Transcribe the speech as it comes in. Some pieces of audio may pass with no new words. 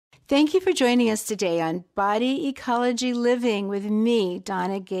Thank you for joining us today on Body Ecology Living with me,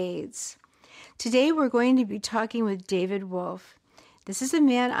 Donna Gates. Today we're going to be talking with David Wolfe. This is a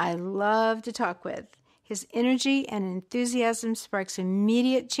man I love to talk with. His energy and enthusiasm sparks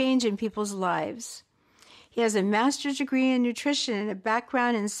immediate change in people's lives. He has a master's degree in nutrition and a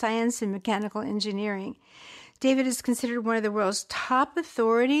background in science and mechanical engineering. David is considered one of the world's top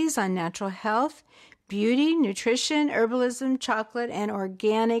authorities on natural health, beauty, nutrition, herbalism, chocolate, and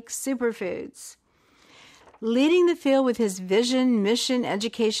organic superfoods. Leading the field with his vision, mission,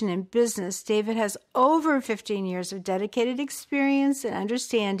 education, and business, David has over 15 years of dedicated experience and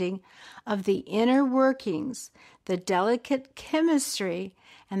understanding of the inner workings, the delicate chemistry,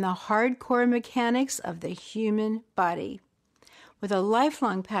 and the hardcore mechanics of the human body. With a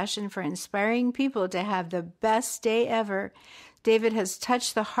lifelong passion for inspiring people to have the best day ever, David has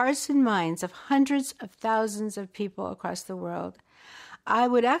touched the hearts and minds of hundreds of thousands of people across the world. I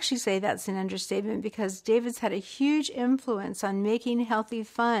would actually say that's an understatement because David's had a huge influence on making healthy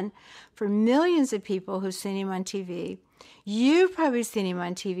fun for millions of people who've seen him on TV. You've probably seen him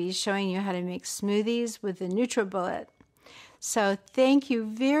on TV showing you how to make smoothies with the NutriBullet. So thank you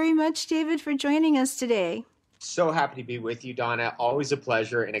very much, David, for joining us today. So happy to be with you, Donna. Always a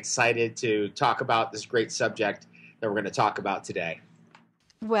pleasure and excited to talk about this great subject that we're going to talk about today.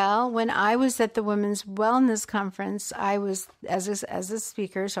 Well, when I was at the Women's Wellness Conference, I was as a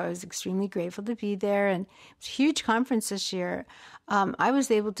speaker, so I was extremely grateful to be there. And it was a huge conference this year. I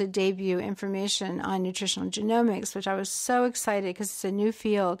was able to debut information on nutritional genomics, which I was so excited because it's a new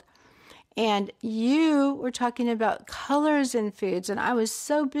field. And you were talking about colors in foods, and I was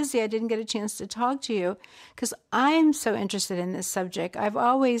so busy I didn't get a chance to talk to you because I'm so interested in this subject. I've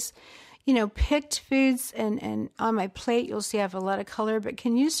always picked foods, and on my plate, you'll see I have a lot of color, but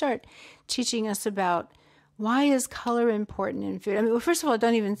can you start teaching us about why is color important in food? I mean, well, first of all,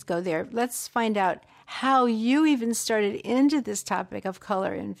 don't even go there. Let's find out how you even started into this topic of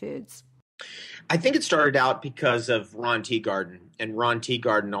color in foods. I think it started out because of Ron Teagarden, and Ron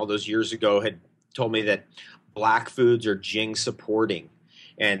Teagarden all those years ago had told me that black foods are Jing supporting,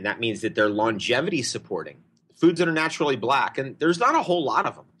 and that means that they're longevity supporting. Foods that are naturally black, and there's not a whole lot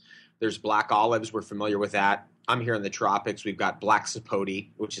of them. There's black olives. We're familiar with that. I'm here in the tropics. We've got black sapote,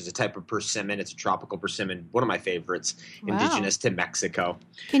 which is a type of persimmon. It's a tropical persimmon, one of my favorites, indigenous to Mexico.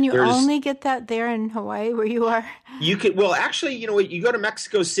 Can you only get that there in Hawaii where you are? You could, well, actually, you know what? You go to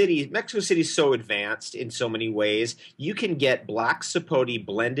Mexico City. Mexico City is so advanced in so many ways. You can get black sapote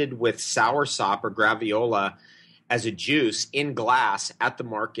blended with soursop or graviola as a juice in glass at the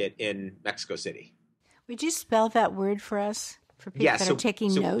market in Mexico City. Would you spell that word for us? For people that are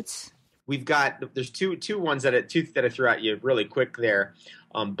taking notes? We've got, there's two ones that I threw at you really quick there.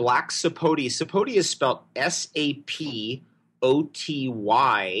 Black sapote. Sapote is spelled Sapoty,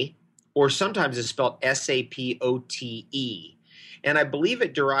 or sometimes it's spelled Sapote. And I believe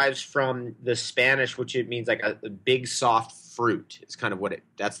it derives from the Spanish, which it means like a big soft fruit. It's kind of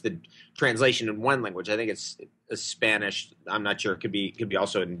that's the translation in one language. I think it's a Spanish. I'm not sure. It could be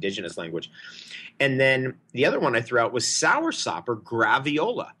also an indigenous language. And then the other one I threw out was soursop or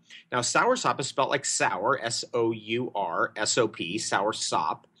graviola. Now, soursop is spelled like sour, S-O-U-R-S-O-P,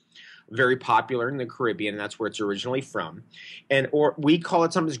 soursop. Very popular in the Caribbean, and that's where it's originally from. Or we call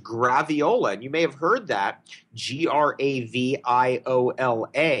it sometimes graviola, and you may have heard that, Graviola.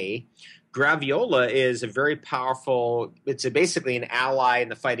 Graviola is a very powerful, it's basically an ally in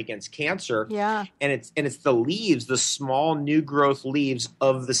the fight against cancer. Yeah. And it's the leaves, the small new growth leaves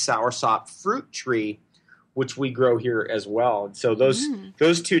of the soursop fruit tree, which we grow here as well. And so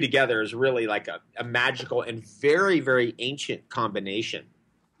those two together is really like a magical and very, very ancient combination.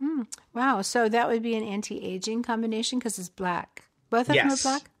 Wow. So that would be an anti-aging combination because it's black. Both of them are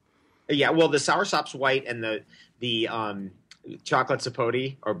black? Yeah. Well, the soursop's white and the chocolate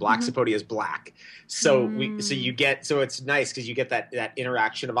sapote or black sapote is black. So it's nice because you get that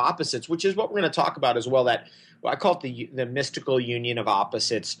interaction of opposites, which is what we're going to talk about as well. I call it the mystical union of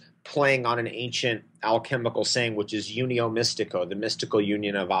opposites, playing on an ancient alchemical saying, which is unio mystico, the mystical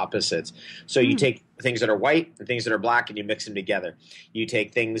union of opposites. So you take things that are white and things that are black and you mix them together. You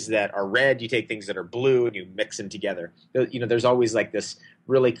take things that are red, you take things that are blue, and you mix them together. There's always like this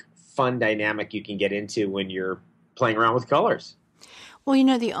really fun dynamic you can get into when you're playing around with colors. Well,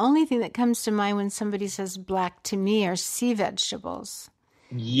 the only thing that comes to mind when somebody says black to me are sea vegetables.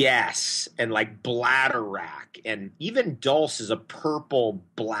 Yes, and like bladderwrack, and even dulse is a purple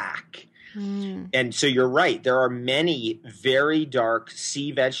black. And so you're right. There are many very dark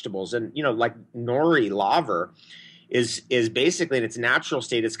sea vegetables, and like nori laver is basically in its natural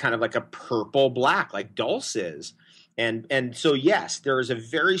state. It's kind of like a purple black, like dulse is. And so, yes, there is a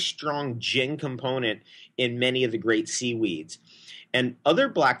very strong gin component in many of the great seaweeds. And other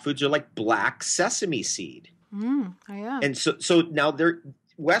black foods are like black sesame seed. Oh, yeah. And so now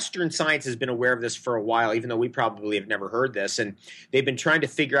Western science has been aware of this for a while, even though we probably have never heard this. And they've been trying to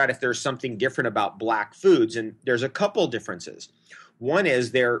figure out if there's something different about black foods. And there's a couple differences. One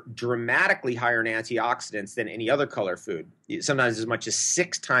is they're dramatically higher in antioxidants than any other color food, sometimes as much as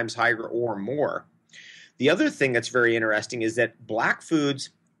 6 times higher or more. The other thing that's very interesting is that black foods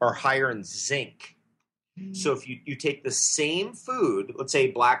are higher in zinc. So if you take the same food, let's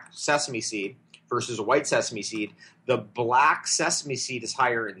say black sesame seed versus a white sesame seed, the black sesame seed is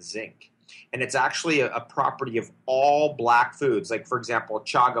higher in zinc. And it's actually a property of all black foods. Like, for example,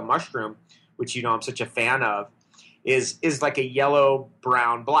 chaga mushroom, which I'm such a fan of, is like a yellow,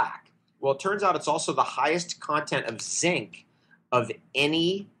 brown, black. Well, it turns out it's also the highest content of zinc of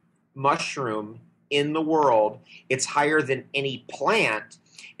any mushroom in the world. It's higher than any plant,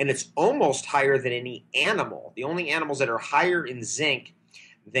 and it's almost higher than any animal. The only animals that are higher in zinc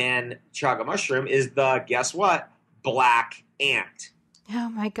than chaga mushroom is guess what? Black ant. Oh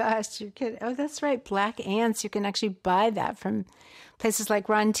my gosh, you're kidding. Oh, that's right. Black ants. You can actually buy that from places like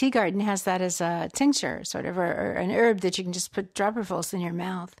Ron Tea Garden has that as a tincture, sort of, or an herb that you can just put dropperfuls in your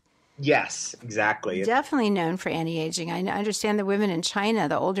mouth. Yes, exactly. Definitely known for anti-aging. I understand the women in China,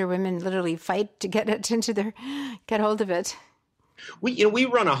 the older women literally fight to get hold of it. We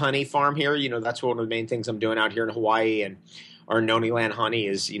run a honey farm here. That's one of the main things I'm doing out here in Hawaii, and our Noni Land honey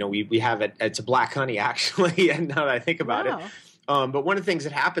is, we have it. It's a black honey, actually. And now that I think about it, but one of the things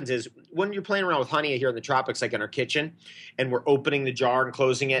that happens is when you're playing around with honey here in the tropics, like in our kitchen, and we're opening the jar and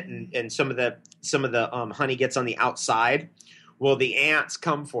closing it, and some of the honey gets on the outside. Well, the ants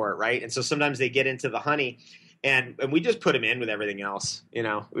come for it, right? And so sometimes they get into the honey, and we just put them in with everything else.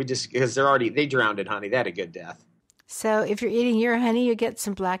 Because they drowned in honey. They had a good death. So if you're eating your honey, you get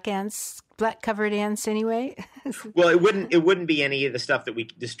some black covered ants anyway. Well, it wouldn't be any of the stuff that we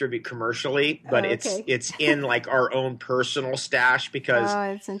distribute commercially, but it's in like our own personal stash,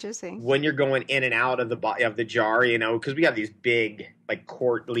 because it's interesting. When you're going in and out of the jar, because we have these big like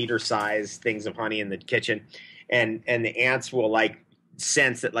quart liter size things of honey in the kitchen, and the ants will like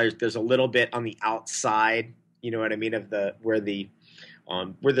sense that like there's a little bit on the outside, you know what I mean, of where the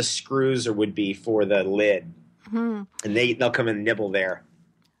screws would be for the lid. Mm-hmm. And they'll come and nibble there.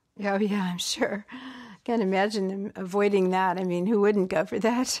 Oh, yeah, I'm sure. Can't imagine them avoiding that. I mean, who wouldn't go for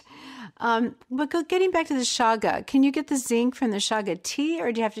that? But getting back to the shaga, can you get the zinc from the shaga tea,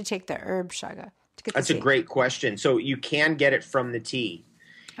 or do you have to take the herb shaga to get the zinc? A great question. So you can get it from the tea.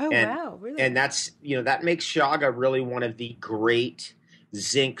 Oh, wow. Really? And that's, that makes shaga really one of the great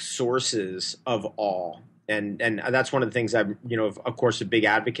zinc sources of all. And that's one of the things I'm, of course, a big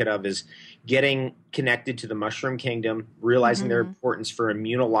advocate of is getting connected to the mushroom kingdom, realizing their importance for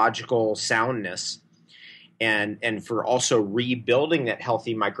immunological soundness, and for also rebuilding that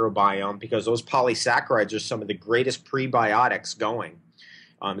healthy microbiome, because those polysaccharides are some of the greatest prebiotics going.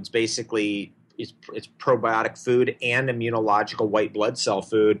 It's basically it's probiotic food and immunological white blood cell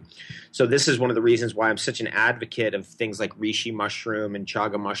food. So this is one of the reasons why I'm such an advocate of things like reishi mushroom and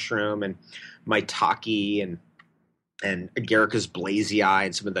chaga mushroom and maitake and Agaricus blazei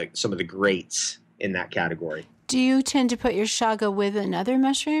and some of the greats in that category. Do you tend to put your shaga with another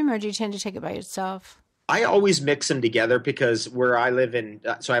mushroom, or do you tend to take it by yourself? I always mix them together, because where I live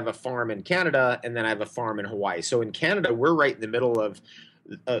so I have a farm in Canada and then I have a farm in Hawaii. So in Canada, we're right in the middle of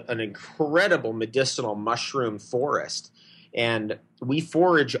an incredible medicinal mushroom forest, and we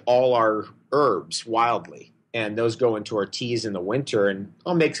forage all our herbs wildly, and those go into our teas in the winter, and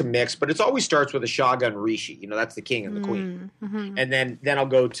I'll make some mix, but it always starts with a shaga and reishi. That's the king and the queen. Mm-hmm. And then I'll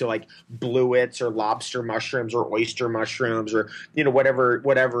go to like bluets or lobster mushrooms or oyster mushrooms, or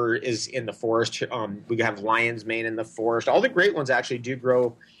whatever is in the forest. We have lion's mane in the forest. All the great ones actually do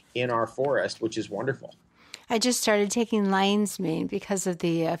grow in our forest, which is wonderful. I just started taking lion's mane because of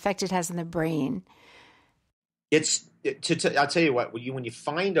the effect it has on the brain. I'll tell you what, when you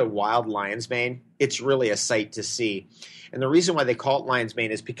find a wild lion's mane, it's really a sight to see. And the reason why they call it lion's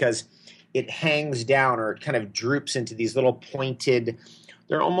mane is because it hangs down, or it kind of droops into these little pointed,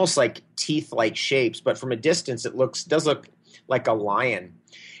 they're almost like teeth-like shapes, but from a distance it does look like a lion.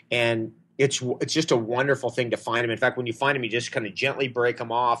 And it's just a wonderful thing to find them. In fact, when you find them, you just kind of gently break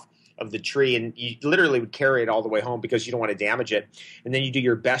them off of the tree, and you literally would carry it all the way home because you don't want to damage it. And then you do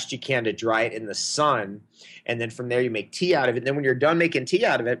your best you can to dry it in the sun, and then from there you make tea out of it. And then when you're done making tea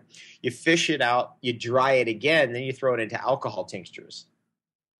out of it, you fish it out, you dry it again, and then you throw it into alcohol tinctures.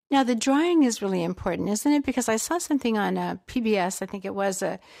 Now, the drying is really important, isn't it? Because I saw something on PBS, I think it was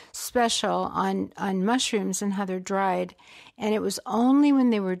a special on mushrooms and how they're dried, and it was only when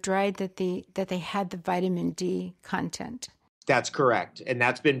they were dried that they had the vitamin D content. That's correct, and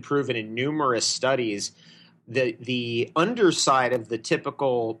that's been proven in numerous studies. The underside of the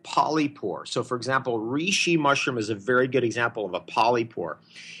typical polypore. So, for example, reishi mushroom is a very good example of a polypore.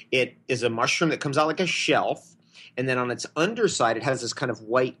 It is a mushroom that comes out like a shelf. And then on its underside, it has this kind of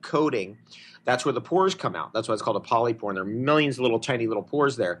white coating. That's where the pores come out. That's why it's called a polypore. And there are millions of little tiny little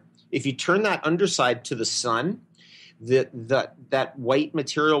pores there. If you turn that underside to the sun, that white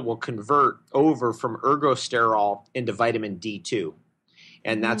material will convert over from ergosterol into vitamin D2.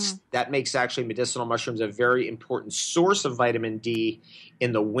 And that makes actually medicinal mushrooms a very important source of vitamin D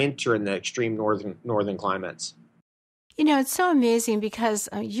in the winter in the extreme northern climates. You know, it's so amazing because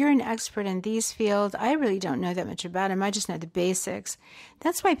you're an expert in these fields. I really don't know that much about them. I just know the basics.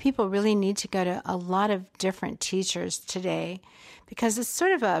 That's why people really need to go to a lot of different teachers today, because it's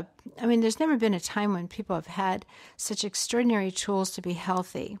sort of there's never been a time when people have had such extraordinary tools to be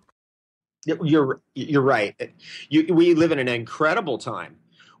healthy. You're right. We live in an incredible time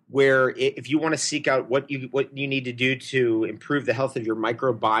where if you want to seek out what you need to do to improve the health of your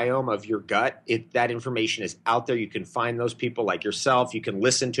microbiome of your gut, that information is out there. You can find those people like yourself. You can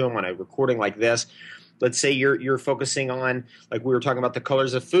listen to them on a recording like this. Let's say you're focusing on, like we were talking about, the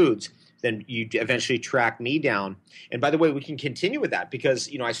colors of foods. Then you eventually track me down. And by the way, we can continue with that because,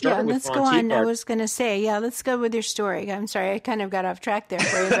 I started with let's go on. I was going to say, let's go with your story. I'm sorry, I kind of got off track there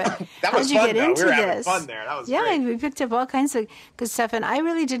for you, but that was fun, though. We were having fun there. That was great. We picked up all kinds of good stuff, and I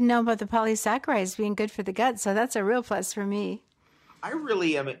really didn't know about the polysaccharides being good for the gut, so that's a real plus for me. I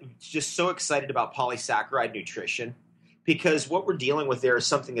really am just so excited about polysaccharide nutrition, because what we're dealing with there is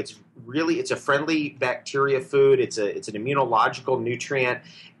something that's really, it's a friendly bacteria food. It's an immunological nutrient,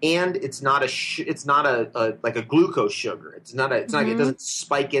 and it's not like a glucose sugar. It doesn't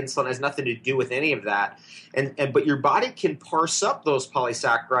spike insulin. It has nothing to do with any of that. But your body can parse up those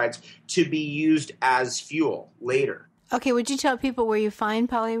polysaccharides to be used as fuel later. Okay, would you tell people where you find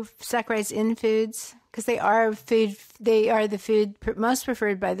polysaccharides in foods? Because they are the food most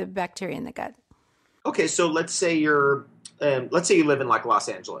preferred by the bacteria in the gut. Okay, so let's say you live in like Los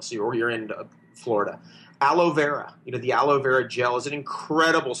Angeles or you're in Florida. Aloe vera, the aloe vera gel is an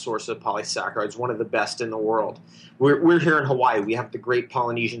incredible source of polysaccharides, one of the best in the world. We're here in Hawaii. We have the great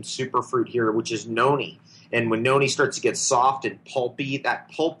Polynesian superfruit here, which is noni. And when noni starts to get soft and pulpy,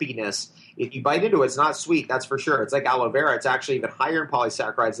 that pulpiness, if you bite into it, it's not sweet, that's for sure. It's like aloe vera. It's actually even higher in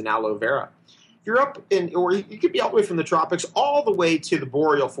polysaccharides than aloe vera. If you're or you could be all the way from the tropics all the way to the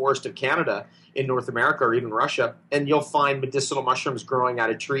boreal forest of Canada in North America or even Russia, and you'll find medicinal mushrooms growing out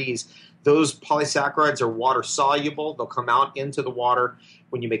of trees. Those polysaccharides are water soluble. They'll come out into the water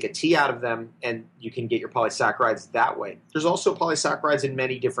when you make a tea out of them, and you can get your polysaccharides that way. There's also polysaccharides in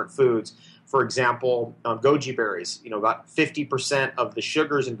many different foods. For example, goji berries. About 50% of the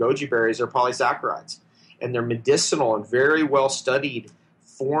sugars in goji berries are polysaccharides, and they're medicinal and very well studied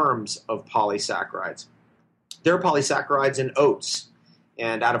forms of polysaccharides. There are polysaccharides in oats.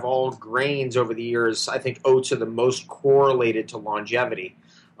 And out of all grains over the years, I think oats are the most correlated to longevity.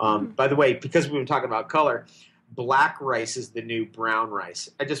 By the way, because we've been talking about color, black rice is the new brown rice.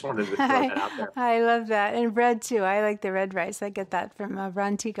 I just wanted to throw that out there. I love that. And red, too. I like the red rice. I get that from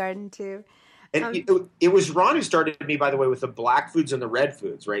Ron Tea Garden, too. And it was Ron who started me, by the way, with the black foods and the red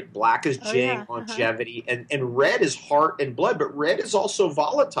foods, right? Black is Jing, longevity, and red is heart and blood, but red is also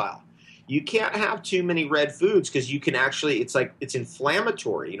volatile. You can't have too many red foods because you can actually, it's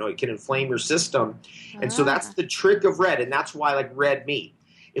inflammatory. It can inflame your system. And so that's the trick of red. And that's why, like red meat,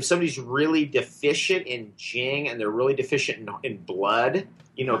 if somebody's really deficient in Jing and they're really deficient in blood,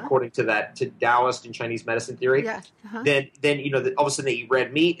 according to Taoist and Chinese medicine theory, then all of a sudden they eat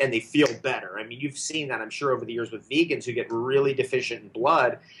red meat and they feel better. I mean, you've seen that, I'm sure, over the years with vegans who get really deficient in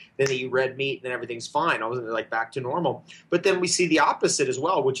blood. Then they eat red meat and then everything's fine. All of a sudden they're like back to normal. But then we see the opposite as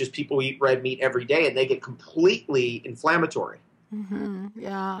well, which is people who eat red meat every day and they get completely inflammatory. Mm-hmm.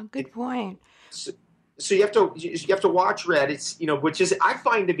 Yeah, good point. So you have to watch red. It's which is I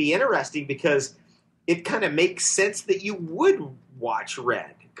find to be interesting because it kind of makes sense that you would watch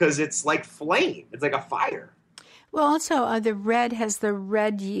red because it's like flame. It's like a fire. Well, also the red has the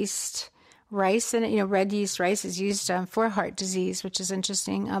red yeast rice in it. Red yeast rice is used for heart disease, which is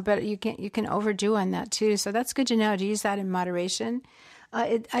interesting. But you can overdo on that too. So that's good to know to use that in moderation.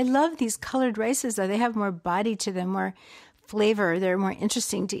 I love these colored rices though. They have more body to them, more flavor. They're more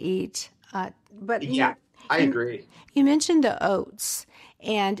interesting to eat. But I agree. You mentioned the oats.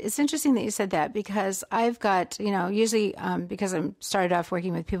 And it's interesting that you said that because I've got, usually because I'm started off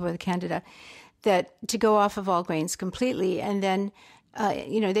working with people with Candida, that to go off of all grains completely. And then,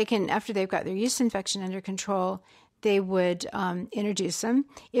 they can, after they've got their yeast infection under control, they would introduce them.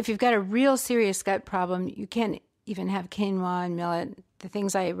 If you've got a real serious gut problem, you can even have quinoa and millet. The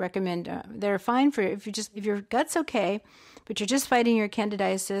things I recommend, they're fine for if your gut's okay, but you're just fighting your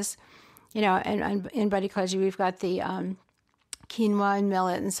candidiasis, and in Body Ecology, we've got the quinoa and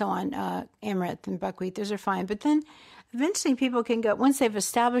millet and so on, amaranth and buckwheat. Those are fine. But then eventually people can go, once they've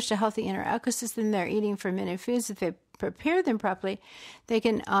established a healthy inner ecosystem, they're eating fermented foods. If they prepare them properly, they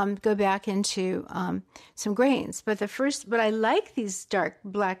can go back into some grains. But I like these dark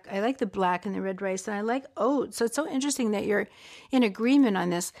black, I like the black and the red rice, and I like oats. So it's so interesting that you're in agreement on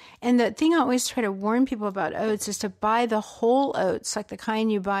this. And the thing I always try to warn people about oats is to buy the whole oats, like the kind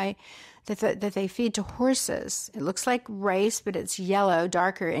you buy that they feed to horses. It looks like rice, but it's yellow,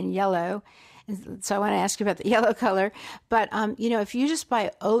 darker and yellow. And so I want to ask you about the yellow color. But, if you just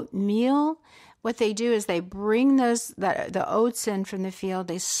buy oatmeal, what they do is they bring the oats in from the field,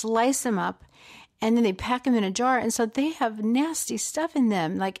 they slice them up, and then they pack them in a jar. And so they have nasty stuff in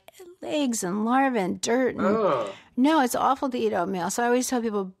them, like eggs and larvae and dirt. And, no, it's awful to eat oatmeal. So I always tell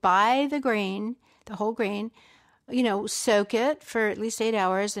people, buy the grain, the whole grain, soak it for at least 8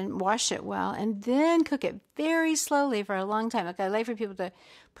 hours and wash it well, and then cook it very slowly for a long time. Like I like for people to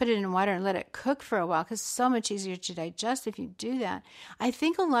put it in water and let it cook for a while because it's so much easier to digest if you do that. I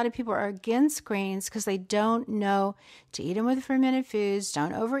think a lot of people are against grains because they don't know to eat them with fermented foods,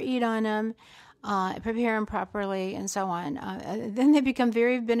 don't overeat on them, prepare them properly, and so on. Then they become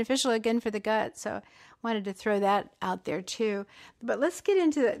very beneficial again for the gut. So wanted to throw that out there too. But let's get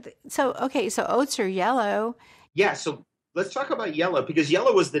into that. So oats are yellow. Yeah, so let's talk about yellow because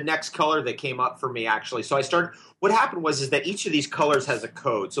yellow was the next color that came up for me actually. So what happened was that each of these colors has a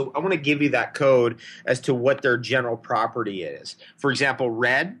code. So I want to give you that code as to what their general property is. For example,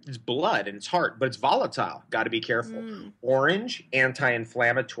 red is blood and it's heart, but it's volatile. Got to be careful. Orange,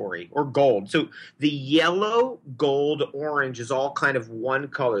 anti-inflammatory, or gold. So the yellow, gold, orange is all kind of one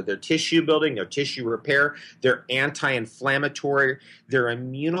color. They're tissue building, they're tissue repair, they're anti-inflammatory, they're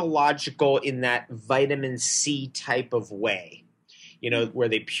immunological in that vitamin C type of way, where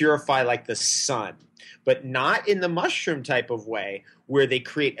they purify like the sun. But not in the mushroom type of way where they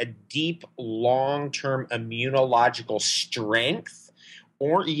create a deep, long-term immunological strength.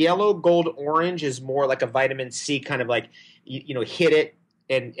 Or yellow, gold, orange is more like a vitamin C kind of like, hit it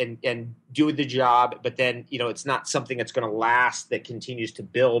and do the job. But then, it's not something that's going to last that continues to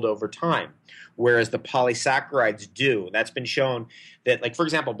build over time. Whereas the polysaccharides do. That's been shown that, like, for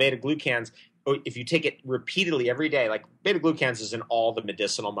example, beta-glucans, if you take it repeatedly every day, like beta-glucans is in all the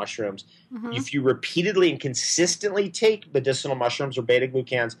medicinal mushrooms. Mm-hmm. If you repeatedly and consistently take medicinal mushrooms or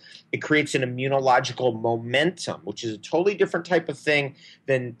beta-glucans, it creates an immunological momentum, which is a totally different type of thing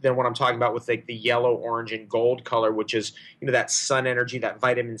than what I'm talking about with like the yellow, orange, and gold color, which is that sun energy, that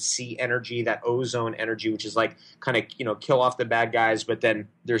vitamin C energy, that ozone energy, which is like kind of kill off the bad guys, but then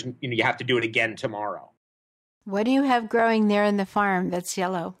there's you have to do it again tomorrow. What do you have growing there in the farm that's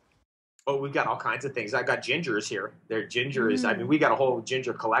yellow? Oh, we've got all kinds of things. I've got gingers here. We got a whole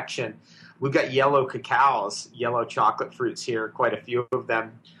ginger collection. We've got yellow cacaos, yellow chocolate fruits here, quite a few of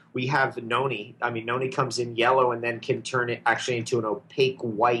them. We have noni. Noni comes in yellow and then can turn it actually into an opaque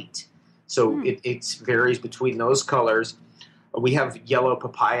white. So it varies between those colors. We have yellow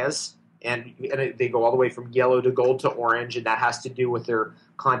papayas, and they go all the way from yellow to gold to orange, and that has to do with their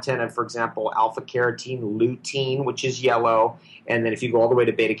content of, for example, alpha-carotene, lutein, which is yellow, and then if you go all the way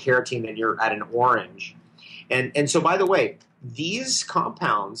to beta-carotene, then you're at an orange. And so, by the way, these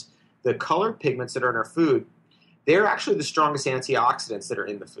compounds, the color pigments that are in our food, they're actually the strongest antioxidants that are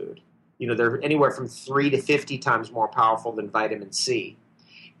in the food. They're anywhere from 3 to 50 times more powerful than vitamin C.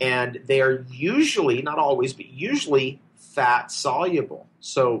 And they are usually, not always, but usually fat soluble.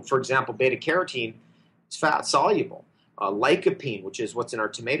 So, for example, beta-carotene is fat soluble. Lycopene, which is what's in our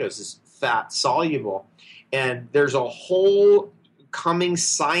tomatoes, is fat soluble. And there's a whole coming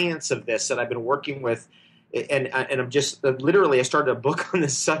science of this that I've been working with. And I'm just literally, I started a book on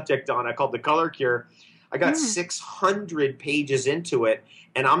this subject called The Color Cure. I got 600 pages into it,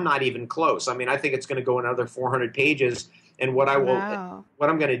 and I'm not even close. I think it's going to go another 400 pages. And what I'm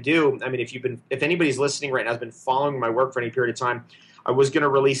going to do, if anybody's listening right now has been following my work for any period of time, I was going to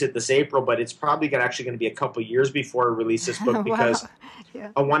release it this April, but it's probably actually going to be a couple years before I release this book because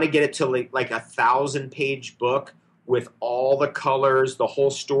I want to get it to like 1,000-page book with all the colors, the whole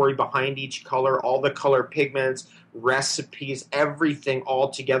story behind each color, all the color pigments, recipes, everything all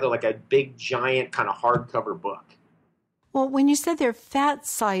together like a big, giant kind of hardcover book. Well, when you said they're fat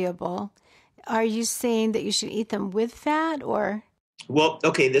soluble, are you saying that you should eat them with fat or? Well,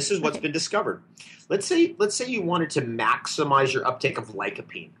 okay, this is what's Okay. been discovered. Let's say you wanted to maximize your uptake of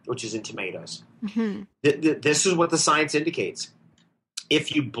lycopene, which is in tomatoes. Mm-hmm. This is what the science indicates.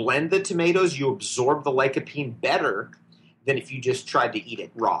 If you blend the tomatoes, you absorb the lycopene better than if you just tried to eat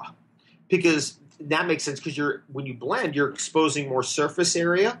it raw. Because that makes sense because when you blend, you're exposing more surface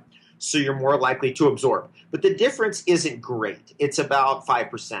area, so you're more likely to absorb. But the difference isn't great. It's about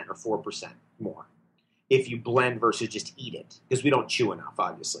 5% or 4% more if you blend versus just eat it, because we don't chew enough,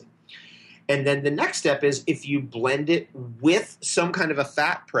 obviously. And then the next step is if you blend it with some kind of a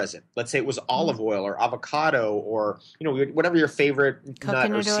fat present. Let's say it was olive oil or avocado or whatever your favorite nut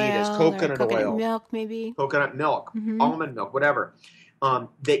or Coconut seed is, oil coconut or coconut oil, milk, maybe. coconut milk, Mm-hmm. almond milk, whatever.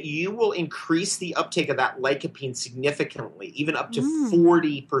 That you will increase the uptake of that lycopene significantly, even up to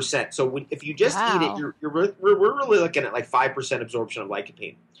 40%. So if you just eat it, we're really looking at like 5% absorption of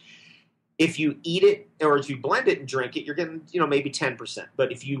lycopene. If you eat it or if you blend it and drink it, you're getting maybe 10%.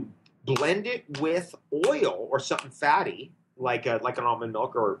 But if you blend it with oil or something fatty like an almond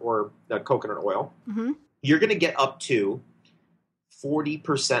milk or coconut oil, Mm-hmm. you're going to get up to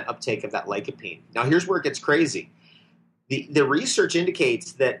 40% uptake of that lycopene. Now, here's where it gets crazy. The research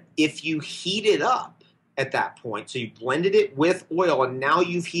indicates that if you heat it up at that point, so you blended it with oil and now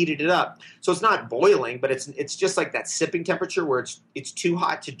you've heated it up, so it's not boiling, but it's just like that sipping temperature where it's too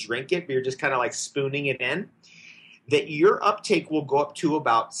hot to drink it, but you're just kind of like spooning it in, that your uptake will go up to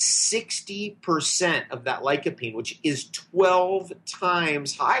about 60% of that lycopene, which is 12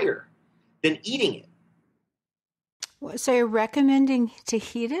 times higher than eating it. So you're recommending to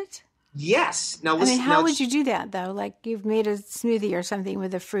heat it? Yes. Now listen. How would you do that though? Like you've made a smoothie or something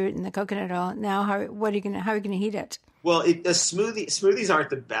with the fruit and the coconut oil. Now, how are you gonna heat it? Well, smoothies aren't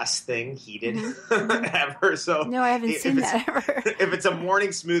the best thing heated ever. So no, I haven't seen that ever. If it's a morning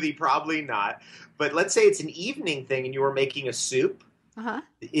smoothie, probably not. But let's say it's an evening thing, and you were making a soup. Uh-huh.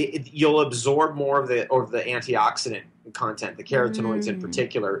 You'll absorb more of the antioxidant content, the carotenoids in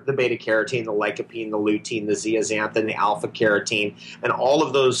particular, the beta carotene, the lycopene, the lutein, the zeaxanthin, the alpha carotene, and all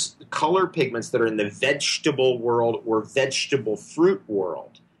of those color pigments that are in the vegetable world or vegetable fruit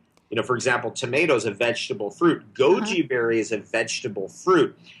world. For example, tomato is a vegetable fruit. Goji berry is a vegetable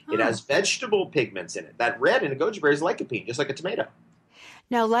fruit. It has vegetable pigments in it. That red in a goji berry is lycopene, just like a tomato.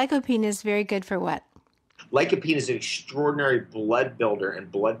 Now, lycopene is very good for what? Lycopene is an extraordinary blood builder and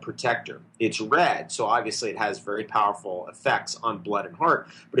blood protector. It's red, so obviously it has very powerful effects on blood and heart,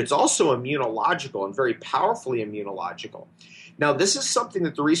 but it's also immunological and very powerfully immunological. Now, this is something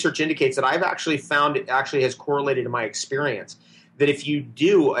that the research indicates that I've actually found it actually has correlated to my experience, that if you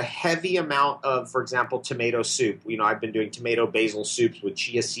do a heavy amount of, for example, tomato soup, I've been doing tomato basil soups with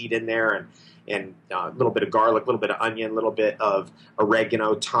chia seed in there and a little bit of garlic, a little bit of onion, a little bit of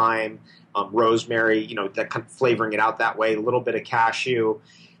oregano, thyme, rosemary, that kind of flavoring it out that way, a little bit of cashew.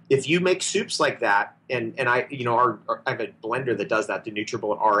 If you make soups like that, and I have a blender that does that, the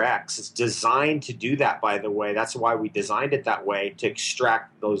NutriBullet RX. It's designed to do that, by the way. That's why we designed it that way, to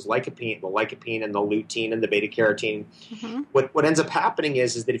extract those the lycopene and the lutein and the beta carotene. Mm-hmm. What ends up happening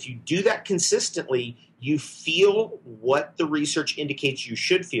is that if you do that consistently, you feel what the research indicates you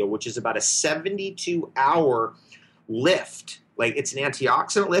should feel, which is about a 72-hour lift. Like, it's an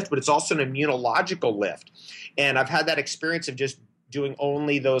antioxidant lift, but it's also an immunological lift. And I've had that experience of just doing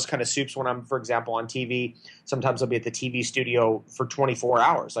only those kind of soups when I'm, for example, on TV. Sometimes I'll be at the TV studio for 24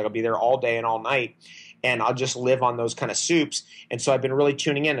 hours. Like, I'll be there all day and all night, and I'll just live on those kind of soups. And so I've been really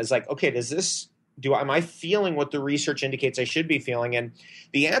tuning in. It's like, okay, am I feeling what the research indicates I should be feeling? And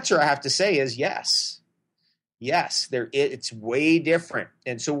the answer, I have to say, is yes. Yes, it's way different.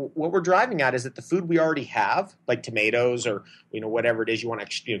 And so what we're driving at is that the food we already have, like tomatoes or whatever it is you want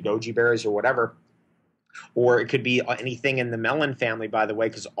to, goji berries or whatever, or it could be anything in the melon family, by the way,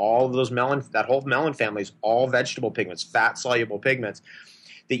 because all of those that whole melon family is all vegetable pigments, fat-soluble pigments,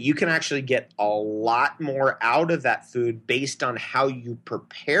 that you can actually get a lot more out of that food based on how you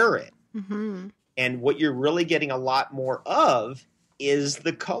prepare it. Mm-hmm. And what you're really getting a lot more of is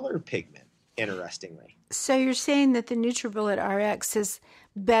the color pigment, interestingly. So you're saying that the NutriBullet RX is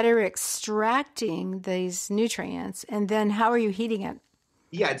better extracting these nutrients, and then how are you heating it?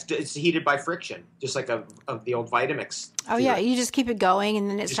 Yeah, it's heated by friction, just like of the old Vitamix. Oh, yeah, you just keep it going, and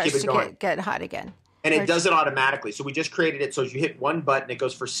then it starts to get hot again. And it does it automatically. So we just created it so as you hit one button, it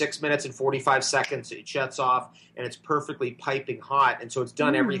goes for 6 minutes and 45 seconds, it shuts off, and it's perfectly piping hot, and so it's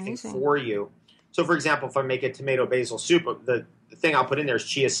done everything for you. So, for example, if I make a tomato basil soup, the thing I'll put in there is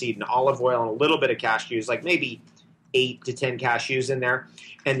chia seed and olive oil and a little bit of cashews, like maybe 8 to 10 cashews in there,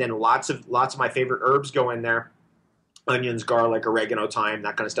 and then lots of my favorite herbs go in there. onions, garlic, oregano, thyme,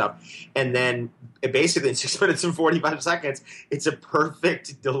 that kind of stuff. And then basically in 6 minutes and 45 seconds, it's a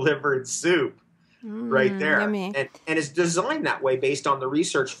perfect delivered soup right there. Yummy. And it's designed that way based on the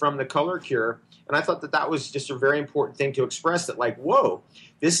research from the Color Cure. And I thought that was just a very important thing to express, that like, whoa,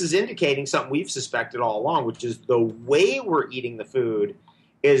 this is indicating something we've suspected all along, which is the way we're eating the food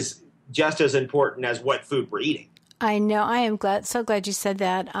is just as important as what food we're eating. I know. I am so glad you said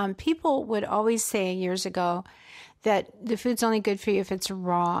that. People would always say years ago that the food's only good for you if it's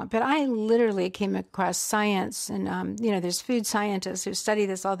raw. But I literally came across science, and, there's food scientists who study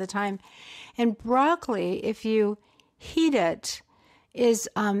this all the time. And broccoli, if you heat it, is,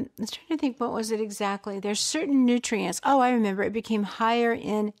 I was trying to think, what was it exactly? There's certain nutrients. Oh, I remember. It became higher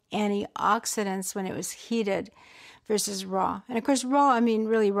in antioxidants when it was heated versus raw. And of course,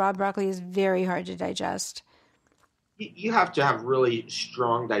 really raw broccoli is very hard to digest. You have to have really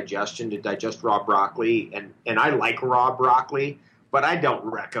strong digestion to digest raw broccoli, and I like raw broccoli, but I don't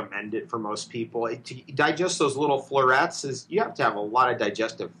recommend it for most people. To digest those little florets, you have to have a lot of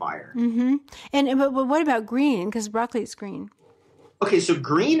digestive fire. Mm-hmm. But what about green? Because broccoli is green. Okay, so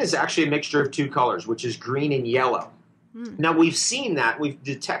green is actually a mixture of two colors, which is green and yellow. Now, we've seen that. We've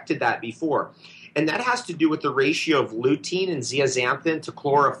detected that before. And that has to do with the ratio of lutein and zeaxanthin to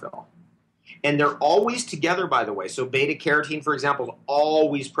chlorophyll. And they're always together, by the way. So beta-carotene, for example, is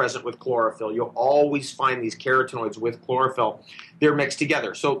always present with chlorophyll. You'll always find these carotenoids with chlorophyll. They're mixed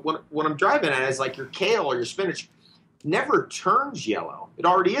together. So what I'm driving at is like your kale or your spinach never turns yellow. It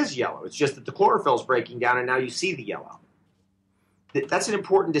already is yellow. It's just that the chlorophyll is breaking down, and now you see the yellow. That's an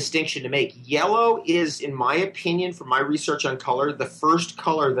important distinction to make. Yellow is, in my opinion, from my research on color, the first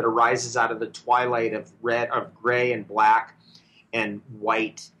color that arises out of the twilight of gray and black and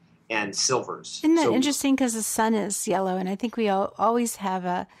white and silvers. Isn't that interesting? Because the sun is yellow, and I think we always have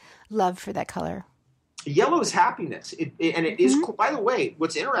a love for that color. Yellow is happiness. It is, by the way,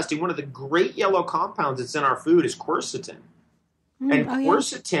 what's interesting, one of the great yellow compounds that's in our food is quercetin. And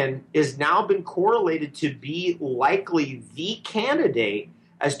quercetin has now been correlated to be likely the candidate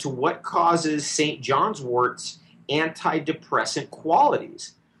as to what causes St. John's wort's antidepressant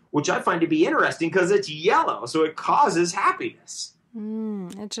qualities, which I find to be interesting because it's yellow, so it causes happiness.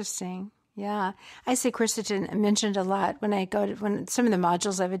 Interesting. Yeah. I say quercetin mentioned a lot when some of the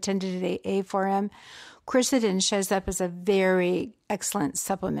modules I've attended at A4M. Quercetin shows up as a very excellent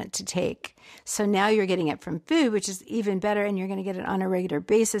supplement to take. So now you're getting it from food, which is even better, and you're going to get it on a regular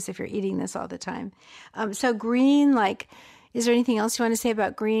basis if you're eating this all the time. So green, is there anything else you want to say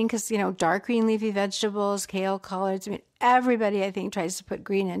about green? Because, dark green leafy vegetables, kale, collards, everybody, I think, tries to put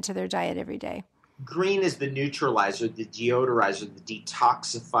green into their diet every day. Green is the neutralizer, the deodorizer, the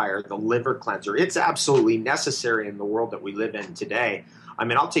detoxifier, the liver cleanser. It's absolutely necessary in the world that we live in today.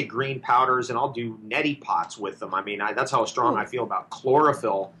 I'll take green powders and I'll do neti pots with them. That's how strong I feel about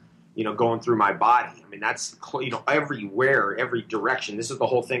chlorophyll, going through my body. That's, everywhere, every direction. This is the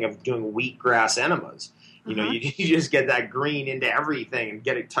whole thing of doing wheatgrass enemas. You just get that green into everything and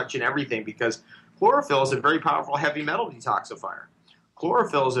get it touching everything, because chlorophyll is a very powerful heavy metal detoxifier.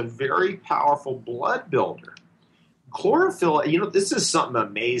 Chlorophyll is a very powerful blood builder. Chlorophyll, this is something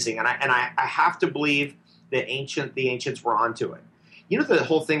amazing, and I have to believe that the ancients were onto it. The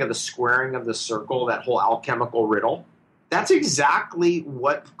whole thing of the squaring of the circle, that whole alchemical riddle, that's exactly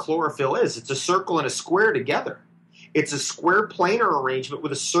what chlorophyll is. It's a circle and a square together. It's a square planar arrangement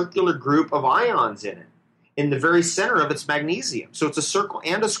with a circular group of ions in it. In the very center of it's magnesium. So it's a circle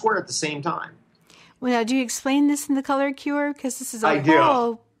and a square at the same time. Well, now, do you explain this in the Color Cure? Because this is a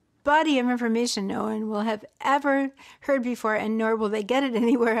whole body of information no one will have ever heard before, and nor will they get it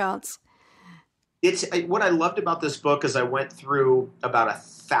anywhere else. It's what I loved about this book is I went through about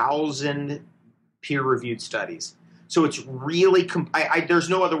 1,000 peer-reviewed studies. So it's really there's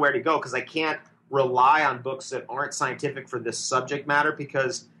no other way to go, because I can't rely on books that aren't scientific for this subject matter,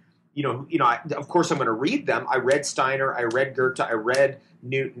 because of course I'm going to read them. I read Steiner, I read Goethe, I read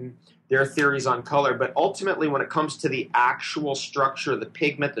Newton, their theories on color. But ultimately, when it comes to the actual structure of the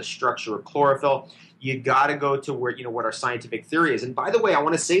pigment, the structure of chlorophyll, you got to go to where what our scientific theory is. And by the way, I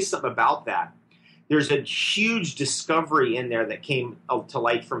want to say something about that. There's a huge discovery in there that came to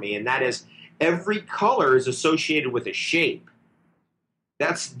light for me, and that is every color is associated with a shape.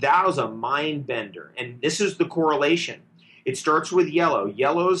 That was a mind bender, and this is the correlation. It starts with yellow.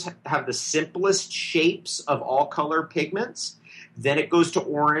 Yellows have the simplest shapes of all color pigments. Then it goes to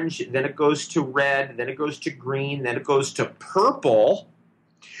orange. Then it goes to red. Then it goes to green. Then it goes to purple.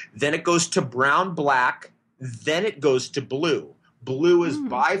 Then it goes to brown, black. Then it goes to blue. Blue is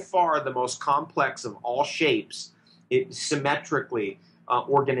by far the most complex of all shapes. It symmetrically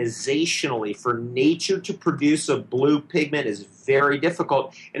organizationally, for nature to produce a blue pigment is very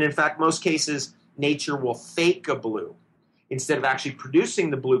difficult. And in fact, most cases, nature will fake a blue. Instead of actually producing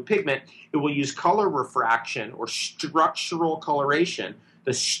the blue pigment, it will use color refraction or structural coloration.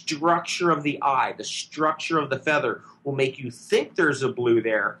 The structure of the eye, the structure of the feather will make you think there's a blue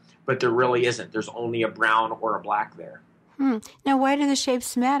there, but there really isn't. There's only a brown or a black there. Now, why do the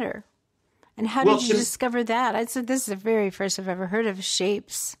shapes matter? And how did you discover that? I said this is the very first I've ever heard of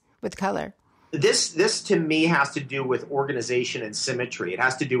shapes with color. This to me has to do with organization and symmetry. It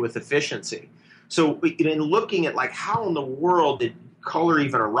has to do with efficiency. So in looking at like how in the world did color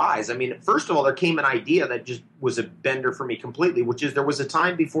even arise? I mean, first of all, there came an idea that just was a bender for me completely, which is there was a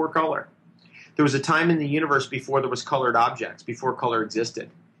time before color. There was a time in the universe before there was colored objects, before color existed.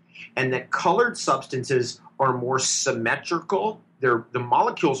 And that colored substances are more symmetrical. The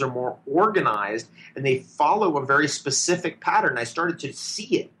molecules are more organized, and they follow a very specific pattern. I started to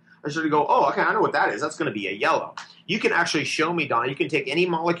see it. I started to go, oh, okay, I know what that is. That's going to be a yellow. You can actually show me, Donna. You can take any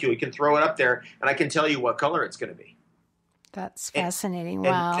molecule, you can throw it up there, and I can tell you what color it's going to be. That's fascinating.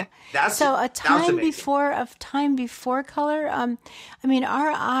 Wow. So a time before color. I mean,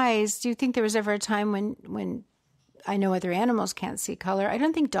 our eyes. Do you think there was ever a time when I know other animals can't see color? I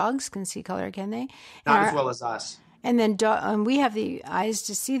don't think dogs can see color, can they? Not as well as us. And then we have the eyes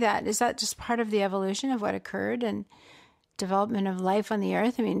to see that. Is that just part of the evolution of what occurred and development of life on the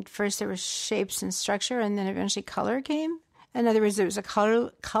earth? I mean, first there was shapes and structure, and then eventually color came. In other words, there was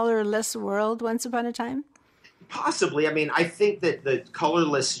a colorless world once upon a time. Possibly. I mean, I think that the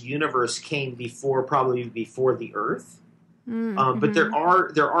colorless universe came probably before the Earth. But there are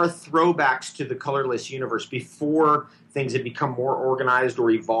throwbacks to the colorless universe before things had become more organized or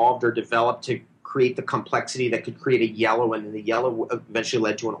evolved or developed to create the complexity that could create a yellow, and then the yellow eventually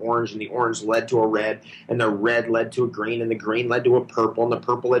led to an orange, and the orange led to a red, and the red led to a green, and the green led to a purple, and the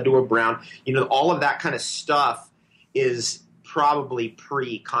purple led to a brown. You know, all of that kind of stuff is probably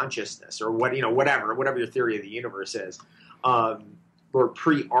pre-consciousness or whatever your theory of the universe is, or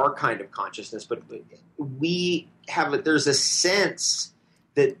pre our kind of consciousness. But there's a sense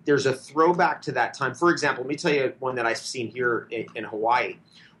that there's a throwback to that time. For example, let me tell you one that I've seen here in Hawaii,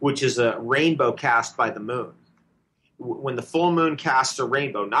 which is a rainbow cast by the moon. When the full moon casts a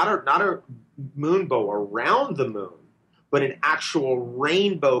rainbow, not a moonbow around the moon, but an actual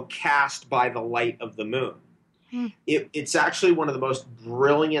rainbow cast by the light of the moon. It's actually one of the most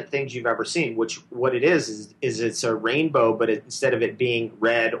brilliant things you've ever seen. What it is it's a rainbow, but instead of it being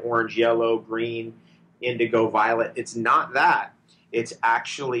red, orange, yellow, green, indigo, violet, it's not that. It's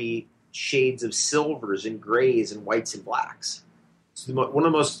actually shades of silvers and grays and whites and blacks. It's one of the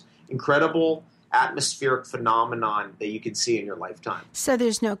most incredible atmospheric phenomenon that you can see in your lifetime. So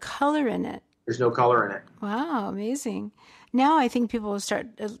there's no color in it. There's no color in it. Wow, amazing. Now I think people will start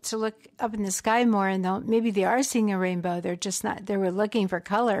to look up in the sky more, and maybe they are seeing a rainbow. They're just not. They were looking for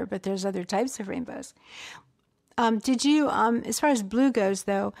color, but there's other types of rainbows. Did you, as far as blue goes,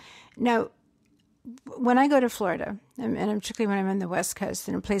 though? Now, when I go to Florida, and particularly when I'm on the West Coast,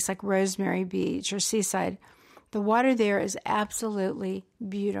 in a place like Rosemary Beach or Seaside, the water there is absolutely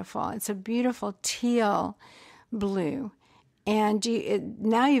beautiful. It's a beautiful teal blue. And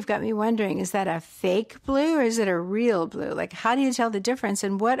now you've got me wondering, is that a fake blue or is it a real blue? Like, how do you tell the difference?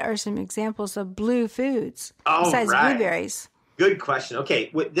 And what are some examples of blue foods besides blueberries? Good question.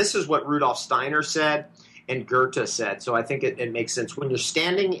 Okay, this is what Rudolf Steiner said and Goethe said. So I think it makes sense. When you're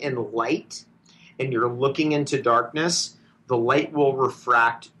standing in light and you're looking into darkness, the light will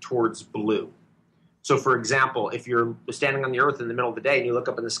refract towards blue. So, for example, if you're standing on the earth in the middle of the day and you look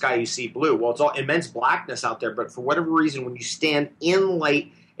up in the sky, you see blue. Well, it's all immense blackness out there, but for whatever reason, when you stand in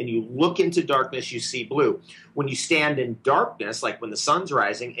light and you look into darkness, you see blue. When you stand in darkness, like when the sun's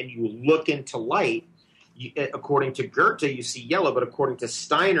rising, and you look into light, according to Goethe, you see yellow, but according to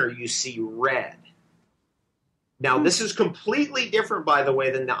Steiner, you see red. Now, this is completely different, by the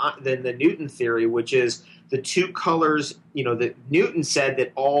way, than the Newton theory, which is the two colors. You know, that Newton said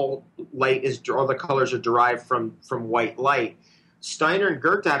that all the colors are derived from white light. Steiner and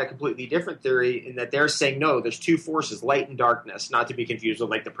Goethe had a completely different theory in that they're saying, no, there's two forces, light and darkness, not to be confused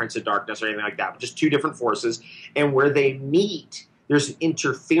with like the Prince of Darkness or anything like that, but just two different forces. And where they meet, there's an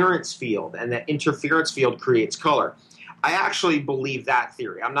interference field, and that interference field creates color. I actually believe that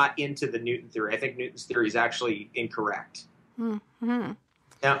theory. I'm not into the Newton theory. I think Newton's theory is actually incorrect. Mm-hmm.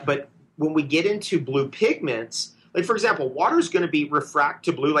 But when we get into blue pigments, like for example, water is going to be refract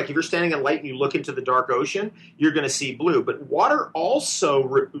to blue. Like if you're standing in light and you look into the dark ocean, you're going to see blue. But water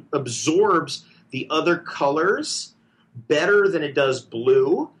also absorbs the other colors better than it does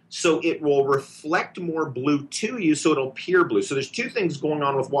blue. So it will reflect more blue to you, so it'll appear blue. So there's two things going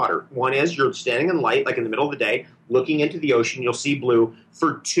on with water. One is you're standing in light, like in the middle of the day, looking into the ocean, you'll see blue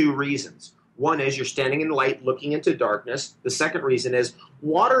for two reasons. One is you're standing in light, looking into darkness. The second reason is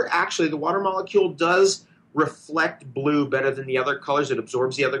water, actually, the water molecule does reflect blue better than the other colors. It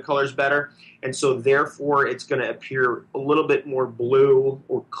absorbs the other colors better. And so therefore, it's going to appear a little bit more blue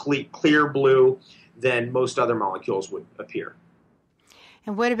or clear blue than most other molecules would appear.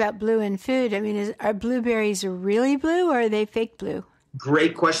 And what about blue in food? I mean, are blueberries really blue or are they fake blue?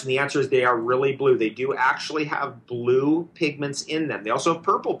 Great question. The answer is they are really blue. They do actually have blue pigments in them. They also have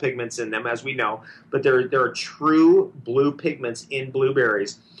purple pigments in them, as we know, but there are true blue pigments in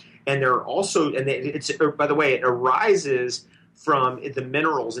blueberries. And there are also, by the way, it arises from the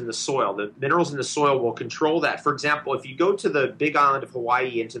minerals in the soil. The minerals in the soil will control that. For example, if you go to the big island of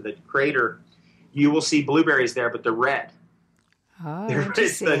Hawaii, into the crater, you will see blueberries there, but they're red. Oh,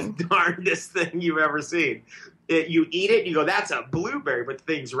 it's the darndest thing you've ever seen. You eat it, and you go, that's a blueberry, but the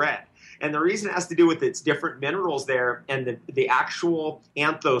thing's red. And the reason it has to do with its different minerals there, and the actual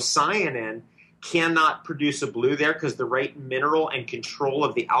anthocyanin cannot produce a blue there because the right mineral and control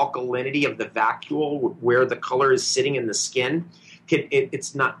of the alkalinity of the vacuole where the color is sitting in the skin,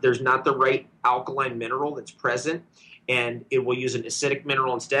 there's not the right alkaline mineral that's present, and it will use an acidic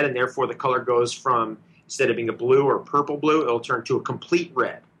mineral instead, and therefore the color goes from, instead of being a blue or purple blue, it'll turn to a complete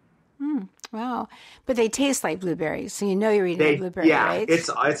red. Wow. But they taste like blueberries, so you know you're eating a blueberry, right? Yeah, it's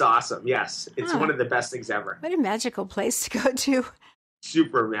awesome. Yes. It's one of the best things ever. What a magical place to go to.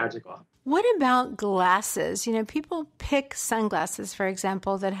 Super magical. What about glasses? You know, people pick sunglasses, for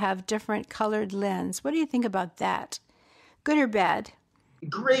example, that have different colored lens. What do you think about that? Good or bad?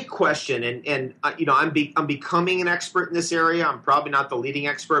 Great question. And you know, I'm becoming an expert in this area. I'm probably not the leading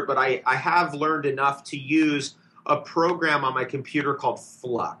expert, but I have learned enough to use a program on my computer called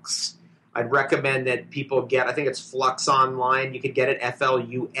Flux. I'd recommend that people get, I think it's Flux online. You could get it,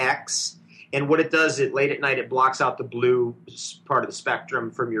 Flux. And what it does is late at night, it blocks out the blue part of the spectrum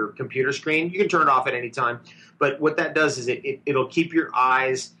from your computer screen. You can turn it off at any time. But what that does is it'll keep your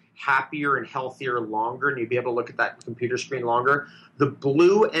eyes happier and healthier longer, and you'll be able to look at that computer screen longer. The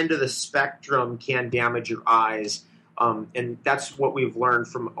blue end of the spectrum can damage your eyes. And that's what we've learned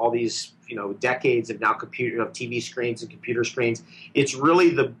from all these, decades of now TV screens and computer screens. It's really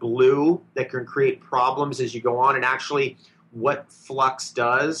the blue that can create problems as you go on. And actually, what Flux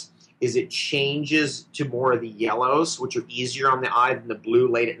does is it changes to more of the yellows, which are easier on the eye than the blue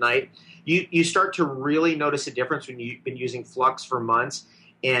late at night. You start to really notice a difference when you've been using Flux for months,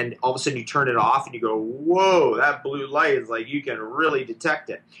 and all of a sudden you turn it off and you go, whoa, that blue light is like, you can really detect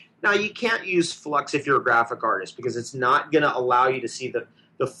it. Now, you can't use Flux if you're a graphic artist because it's not going to allow you to see the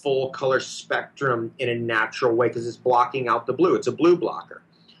full color spectrum in a natural way because it's blocking out the blue. It's a blue blocker.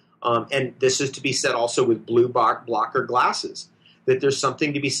 And this is to be said also with blue blocker glasses, that there's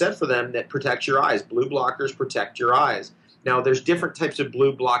something to be said for them that protects your eyes. Blue blockers protect your eyes. Now, there's different types of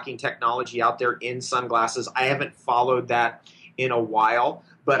blue blocking technology out there in sunglasses. I haven't followed that in a while,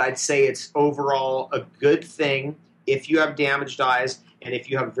 but I'd say it's overall a good thing if you have damaged eyes and if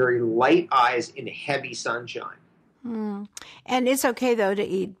you have very light eyes in heavy sunshine. And it's okay, though, to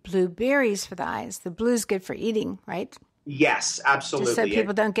eat blueberries for the eyes. The blue's good for eating, right? Yes, absolutely. Just so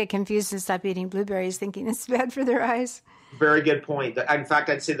people don't get confused and stop eating blueberries thinking it's bad for their eyes. Very good point. In fact,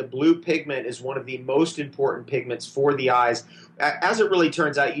 I'd say the blue pigment is one of the most important pigments for the eyes. As it really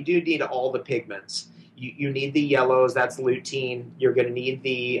turns out, you do need all the pigments. You need the yellows, that's lutein. You're going to need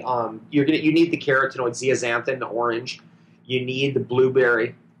you need the carotenoids, zeaxanthin, the orange. You need the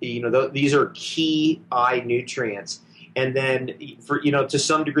blueberry. These are key eye nutrients. And then, to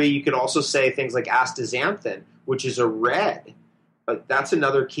some degree, you could also say things like astaxanthin, which is a red. That's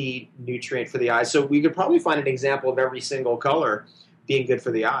another key nutrient for the eyes. So we could probably find an example of every single color being good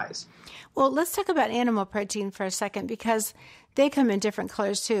for the eyes. Well, let's talk about animal protein for a second because they come in different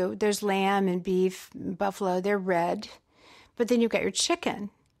colors too. There's lamb and beef, buffalo, they're red. But then you've got your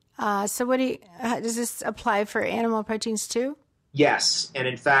chicken. So does this apply for animal proteins too? Yes. And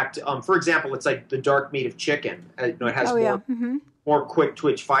in fact, for example, it's like the dark meat of chicken. It has more quick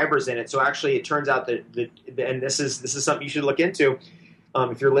twitch fibers in it. So actually it turns out that and this is something you should look into.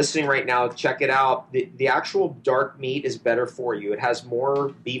 If you're listening right now, check it out. The actual dark meat is better for you. It has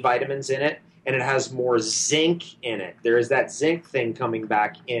more B vitamins in it, and it has more zinc in it. There is that zinc thing coming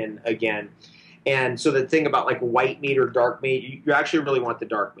back in again. And so the thing about like white meat or dark meat, you actually really want the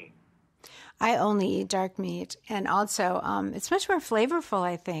dark meat. I only eat dark meat, and also it's much more flavorful,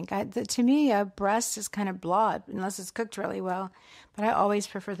 I think. To me, a breast is kind of blah unless it's cooked really well, but I always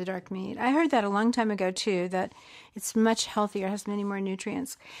prefer the dark meat. I heard that a long time ago, too, that it's much healthier, has many more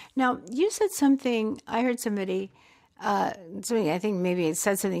nutrients. Now, you said something, I heard somebody, I think maybe it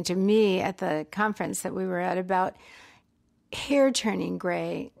said something to me at the conference that we were at about hair turning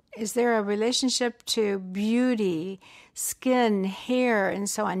gray. Is there a relationship to beauty, skin, hair, and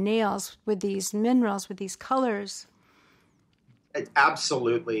so on, nails, with these minerals, with these colors?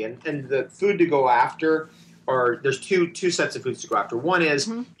 Absolutely. And the food to go after there's two sets of foods to go after. One is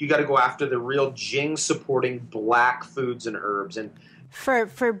you got to go after the real Jing supporting black foods and herbs. And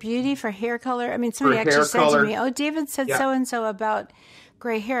for beauty, for hair color. I mean, somebody actually said to me, "Oh, David said so and so about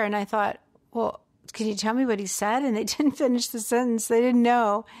gray hair," and I thought, well, can you tell me what he said? And they didn't finish the sentence. They didn't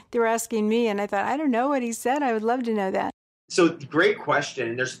know. They were asking me, and I thought, I don't know what he said. I would love to know that. So great question.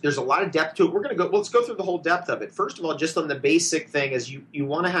 And there's a lot of depth to it. Let's go through the whole depth of it. First of all, just on the basic thing is you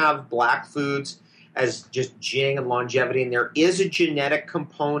want to have black foods as just Jing and longevity, and there is a genetic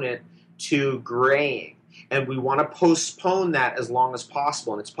component to graying. And we want to postpone that as long as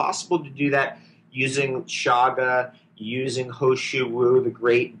possible. And it's possible to do that using chaga, using Hoshu Wu, the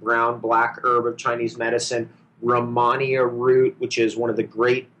great brown black herb of Chinese medicine, Romania root, which is one of the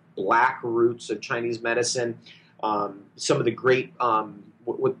great black roots of Chinese medicine. Some of the great,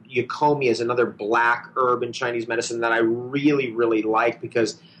 Yakomi is another black herb in Chinese medicine that I really, really like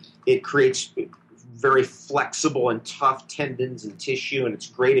because it creates very flexible and tough tendons and tissue, and it's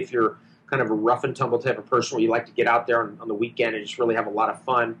great if you're kind of a rough and tumble type of person where you like to get out there on the weekend and just really have a lot of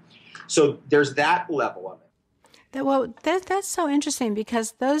fun. So there's that level of it. That's so interesting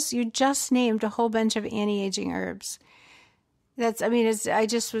because those you just named a whole bunch of anti-aging herbs. As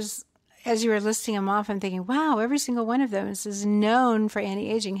you were listing them off, I'm thinking, wow, every single one of them is known for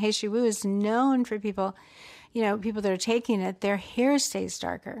anti-aging. Heishu Wu is known for people that are taking it, their hair stays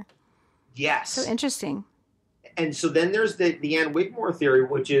darker. Yes. So interesting. And so then there's the Ann Wigmore theory,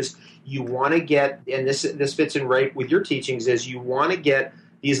 which is you want to get, and this fits in right with your teachings, is you want to get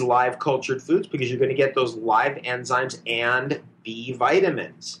these live cultured foods because you're going to get those live enzymes and B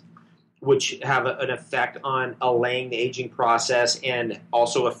vitamins, which have an effect on allaying the aging process and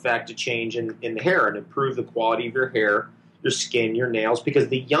also affect a change in the hair and improve the quality of your hair, your skin, your nails, because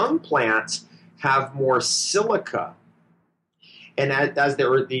the young plants have more silica. And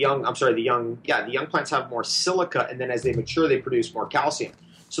the young plants have more silica, and then as they mature, they produce more calcium.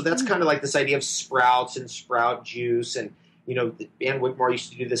 So that's kind of like this idea of sprouts and sprout juice. And, Ann Wigmore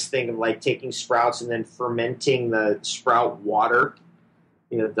used to do this thing of like taking sprouts and then fermenting the sprout water.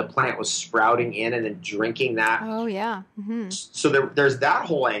 The plant was sprouting in and then drinking that. Oh, yeah. Mm-hmm. So there's that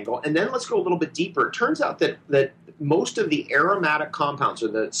whole angle. And then let's go a little bit deeper. It turns out that most of the aromatic compounds, or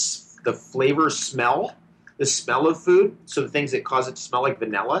the flavor smell, the smell of food, so the things that cause it to smell like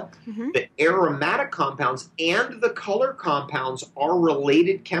vanilla, the aromatic compounds and the color compounds are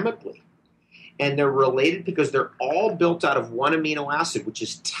related chemically. And they're related because they're all built out of one amino acid, which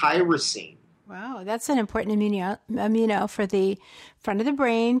is tyrosine. Wow, that's an important amino for the front of the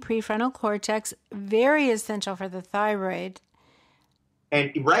brain, prefrontal cortex, very essential for the thyroid.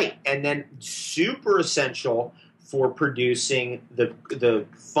 And then super essential for producing the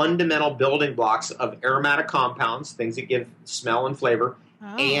fundamental building blocks of aromatic compounds, things that give smell and flavor,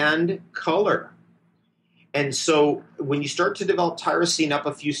 and color. And so when you start to develop tyrosine up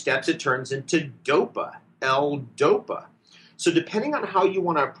a few steps, it turns into dopa, L-dopa. So depending on how you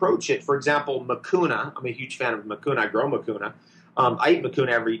want to approach it, for example, mucuna, I'm a huge fan of mucuna, I grow mucuna. I eat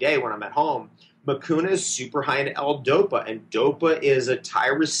mucuna every day when I'm at home. Mucuna is super high in L-dopa, and dopa is a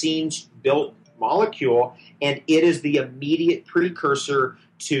tyrosine-built molecule, and it is the immediate precursor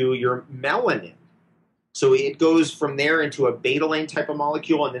to your melanin. So it goes from there into a betalain type of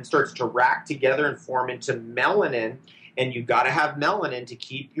molecule and then starts to rack together and form into melanin, and you've got to have melanin to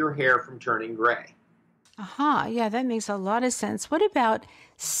keep your hair from turning gray. Yeah, that makes a lot of sense. What about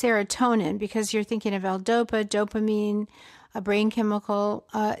serotonin? Because you're thinking of L-dopa, dopamine, a brain chemical.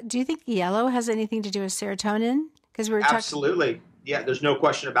 Do you think yellow has anything to do with serotonin? Because we're absolutely. Yeah, there's no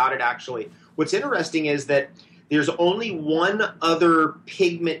question about it, actually. What's interesting is that there's only one other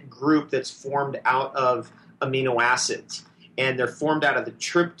pigment group that's formed out of amino acids, and they're formed out of the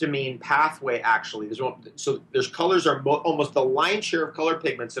tryptamine pathway, actually. There's colors are almost the lion's share of color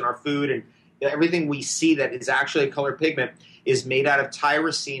pigments in our food, and everything we see that is actually a color pigment is made out of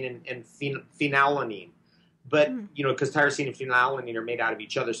tyrosine and phenylalanine. But, because tyrosine and phenylalanine are made out of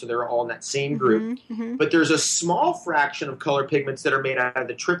each other, so they're all in that same group. But there's a small fraction of color pigments that are made out of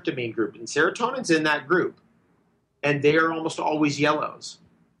the tryptamine group, and serotonin's in that group. And they are almost always yellows.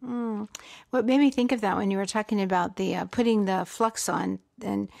 Mm. What made me think of that when you were talking about the putting the flux on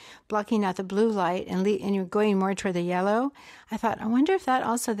and blocking out the blue light and you're going more toward the yellow, I thought, I wonder if that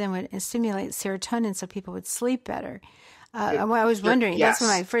also then would stimulate serotonin so people would sleep better. I was wondering, Yes. that's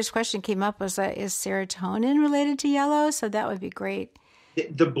when my first question came up was, is serotonin related to yellow? So that would be great.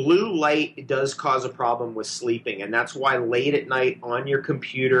 The blue light does cause a problem with sleeping, and that's why late at night on your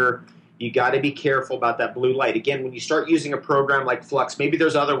computer, you got to be careful about that blue light. Again, when you start using a program like Flux, maybe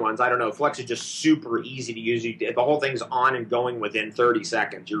there's other ones, I don't know. Flux is just super easy to use. The whole thing's on and going within 30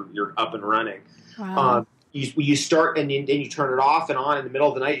 seconds. You're up and running. Wow. You start and then you turn it off and on in the middle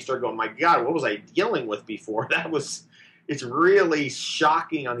of the night. You start going, my God, what was I dealing with before? It's really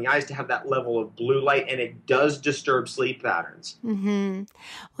shocking on the eyes to have that level of blue light, and it does disturb sleep patterns. Mm-hmm.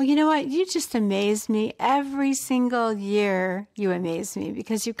 Well, you know what? You just amaze me. Every single year you amaze me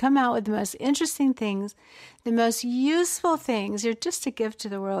because you come out with the most interesting things, the most useful things. You're just a gift to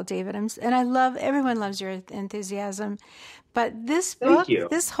the world, David. And everyone loves your enthusiasm. But this book,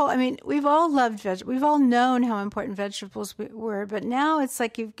 we've all loved vegetables. We've all known how important vegetables were, but now it's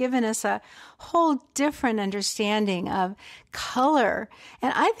like you've given us a whole different understanding of color.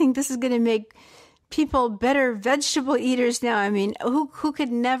 And I think this is going to make people better vegetable eaters now. I mean, who could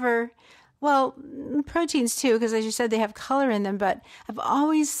never, well, proteins too, because as you said, they have color in them, but I've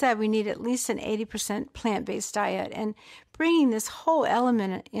always said we need at least an 80% plant-based diet. And bringing this whole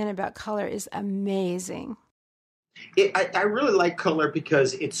element in about color is amazing. I really like color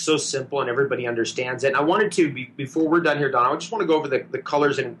because it's so simple and everybody understands it. And I wanted to, before we're done here, Don, I just want to go over the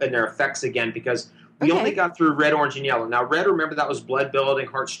colors and their effects again because we only got through red, orange, and yellow. Now, red, remember, that was blood building,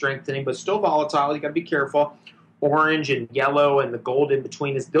 heart strengthening, but still volatile. You got to be careful. Orange and yellow and the gold in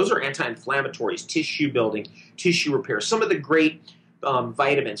between, those are anti-inflammatories, tissue building, tissue repair. Some of the great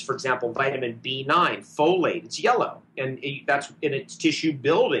vitamins, for example, vitamin B9, folate, it's yellow. And it's tissue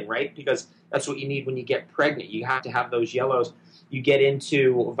building, right? Because that's what you need when you get pregnant. You have to have those yellows. You get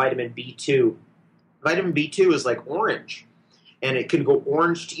into vitamin B2. Vitamin B2 is like orange, and it can go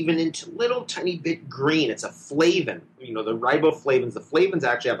orange even into little tiny bit green. It's a flavin. The riboflavins. The flavins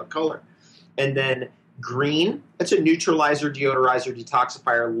actually have a color. And then green, that's a neutralizer, deodorizer,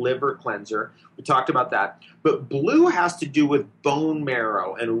 detoxifier, liver cleanser. We talked about that. But blue has to do with bone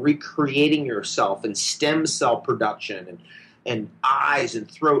marrow and recreating yourself and stem cell production and eyes and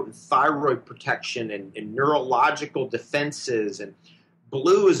throat and thyroid protection and neurological defenses. And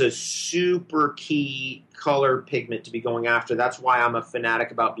blue is a super key color pigment to be going after. That's why I'm a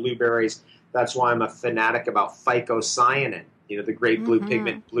fanatic about blueberries. That's why I'm a fanatic about phycocyanin, the great blue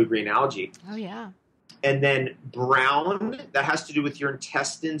pigment, blue-green algae. Oh, yeah. And then brown, that has to do with your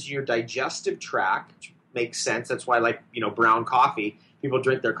intestines, your digestive tract, which makes sense. That's why I like, brown coffee. People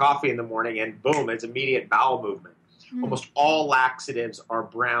drink their coffee in the morning and boom, it's immediate bowel movement. Almost all laxatives are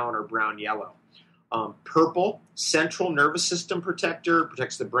brown or brown-yellow. Purple, central nervous system protector,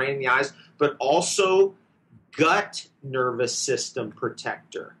 protects the brain and the eyes, but also gut nervous system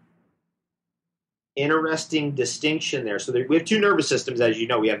protector. Interesting distinction there. So we have two nervous systems, as you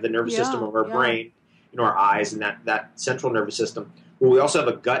know. We have the nervous system of our brain, our eyes, and that central nervous system. Well, we also have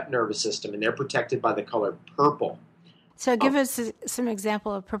a gut nervous system, and they're protected by the color purple. So give us some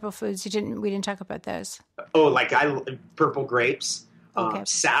example of purple foods. We didn't talk about those. Oh, like purple grapes,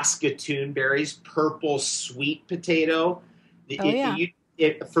 Saskatoon berries, purple sweet potato.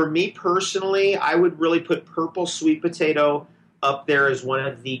 For me personally, I would really put purple sweet potato up there as one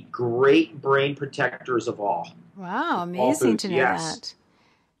of the great brain protectors of all. Wow, amazing to know that.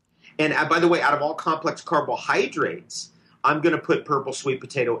 And by the way, out of all complex carbohydrates, I'm going to put purple sweet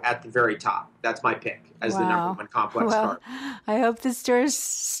potato at the very top. That's my pick as the number one complex carb. I hope the store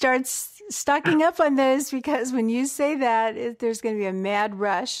starts stocking up on those because when you say that, there's going to be a mad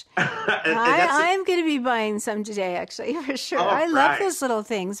rush. I'm going to be buying some today, actually, for sure. I love those little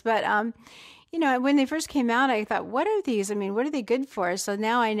things. But, when they first came out, I thought, what are these? I mean, what are they good for? So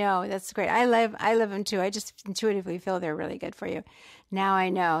now I know. That's great. I love them, too. I just intuitively feel they're really good for you. Now I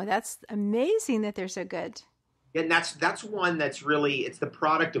know. That's amazing that they're so good. And that's one that's really, it's the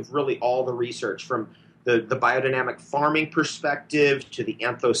product of really all the research from the biodynamic farming perspective to the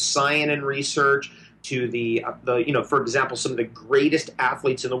anthocyanin research to the for example, some of the greatest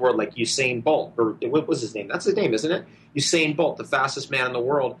athletes in the world like Usain Bolt, or what was his name? That's his name, isn't it? Usain Bolt, the fastest man in the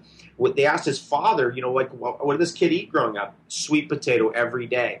world. They asked his father, what did this kid eat growing up? Sweet potato every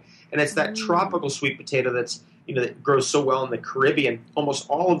day. And it's that tropical sweet potato that's that grows so well in the Caribbean. Almost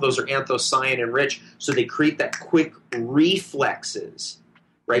all of those are anthocyanin rich, so they create that quick reflexes,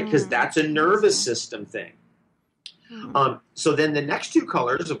 right? Because that's a nervous system thing. So then the next two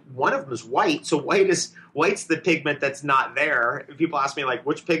colors, one of them is white. So white's the pigment that's not there. People ask me like,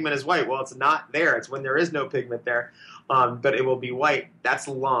 which pigment is white? Well, it's not there. It's when there is no pigment there, but it will be white. That's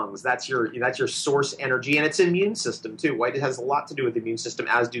lungs. That's your source energy, and it's immune system too. White has a lot to do with the immune system,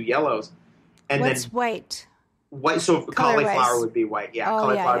 as do yellows. And what's then white? White. So cauliflower would be white. Yeah,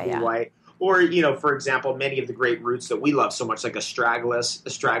 cauliflower would be white. Or for example, many of the great roots that we love so much, like astragalus.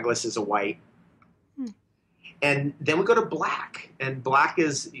 Astragalus is a white. And then we go to black, and black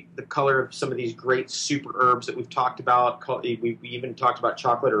is the color of some of these great super herbs that we've talked about. We even talked about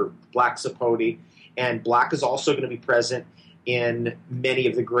chocolate or black sapote, and black is also going to be present in many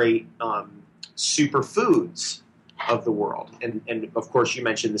of the great superfoods of the world. And of course, you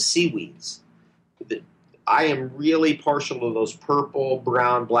mentioned the seaweeds. I am really partial to those purple,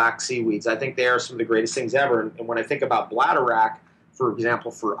 brown, black seaweeds. I think they are some of the greatest things ever. And when I think about bladderwrack, for example,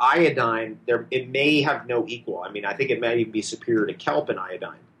 for iodine, it may have no equal. I mean, I think it may even be superior to kelp in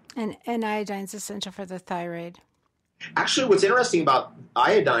iodine. And iodine is essential for the thyroid. Actually, what's interesting about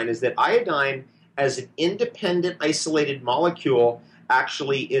iodine is that iodine, as an independent, isolated molecule,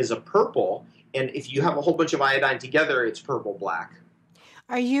 actually is a purple. And if you have a whole bunch of iodine together, it's purple-black.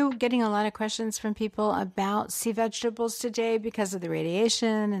 Are you getting a lot of questions from people about sea vegetables today because of the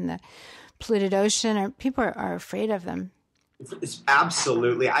radiation and the polluted ocean? Or people are afraid of them? It's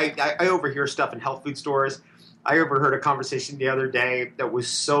absolutely. I overhear stuff in health food stores. I overheard a conversation the other day that was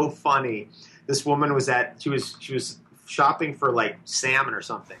so funny. This woman was she was shopping for like salmon or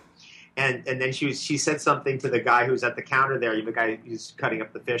something, and then she said something to the guy who was at the counter there, the guy who's cutting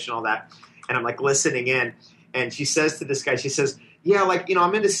up the fish and all that. And I'm like listening in, and she says to this guy, she says, "Yeah, like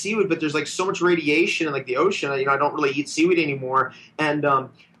I'm into seaweed, but there's like so much radiation in like the ocean. I don't really eat seaweed anymore. And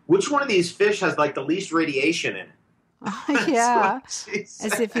which one of these fish has like the least radiation in it?" Yeah,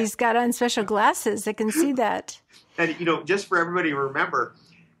 as if he's got on special glasses that can see that. And, just for everybody to remember,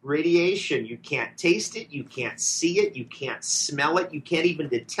 radiation, you can't taste it, you can't see it, you can't smell it, you can't even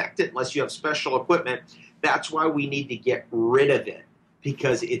detect it unless you have special equipment. That's why we need to get rid of it,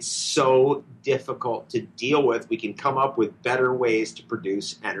 because it's so difficult to deal with. We can come up with better ways to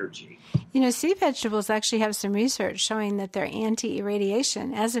produce energy. Sea vegetables actually have some research showing that they're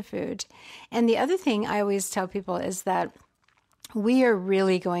anti-irradiation as a food. And the other thing I always tell people is that we are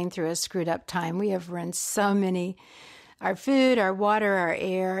really going through a screwed up time. We have run so many, our food, our water, our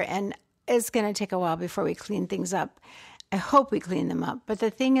air, and it's going to take a while before we clean things up. I hope we clean them up. But the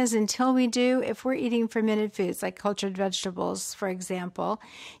thing is, until we do, if we're eating fermented foods like cultured vegetables, for example,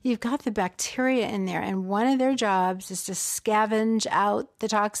 you've got the bacteria in there, and one of their jobs is to scavenge out the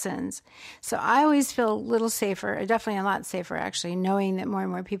toxins. So I always feel a little safer, definitely a lot safer actually, knowing that more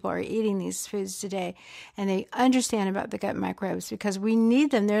and more people are eating these foods today, and they understand about the gut microbes because we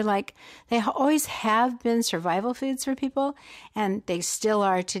need them. They always have been survival foods for people, and they still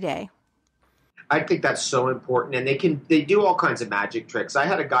are today. I think that's so important, and they do all kinds of magic tricks. I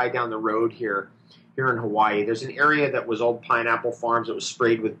had a guy down the road here in Hawaii. There's an area that was old pineapple farms that was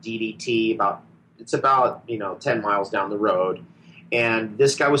sprayed with DDT. It's about 10 miles down the road, and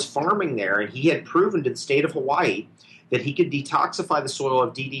this guy was farming there, and he had proven to the state of Hawaii that he could detoxify the soil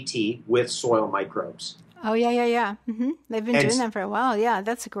of DDT with soil microbes. Oh yeah. Mm-hmm. They've been doing that for a while. Yeah,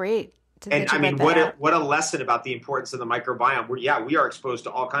 that's great. And I mean, what a lesson about the importance of the microbiome. We are exposed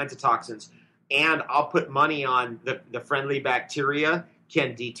to all kinds of toxins. And I'll put money on the friendly bacteria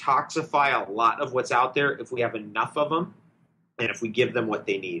can detoxify a lot of what's out there if we have enough of them and if we give them what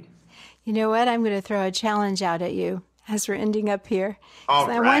they need. You know what? I'm going to throw a challenge out at you as we're ending up here. All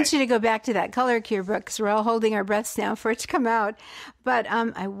right. I want you to go back to that Color Cure book because we're all holding our breaths now for it to come out. But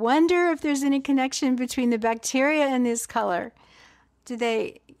I wonder if there's any connection between the bacteria and this color. Do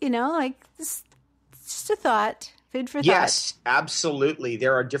they, just a thought. Food for thought. Yes, absolutely.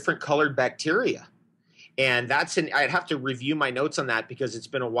 There are different colored bacteria. And I'd have to review my notes on that because it's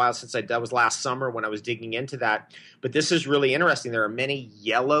been a while since that was last summer when I was digging into that. But this is really interesting. There are many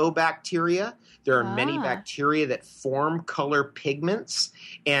yellow bacteria. There are many bacteria that form color pigments.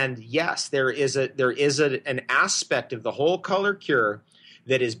 And yes, there is an aspect of the whole Color Cure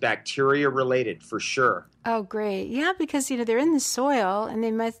that is bacteria related for sure. Oh, great. Yeah, because, they're in the soil and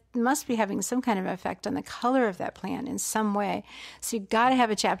they must be having some kind of effect on the color of that plant in some way. So you've got to have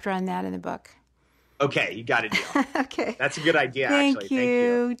a chapter on that in the book. Okay, you got a deal. Okay. That's a good idea, Thank actually.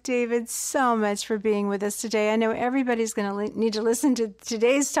 You, David, so much for being with us today. I know everybody's going to need to listen to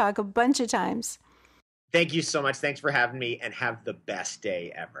today's talk a bunch of times. Thank you so much. Thanks for having me, and have the best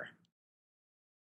day ever.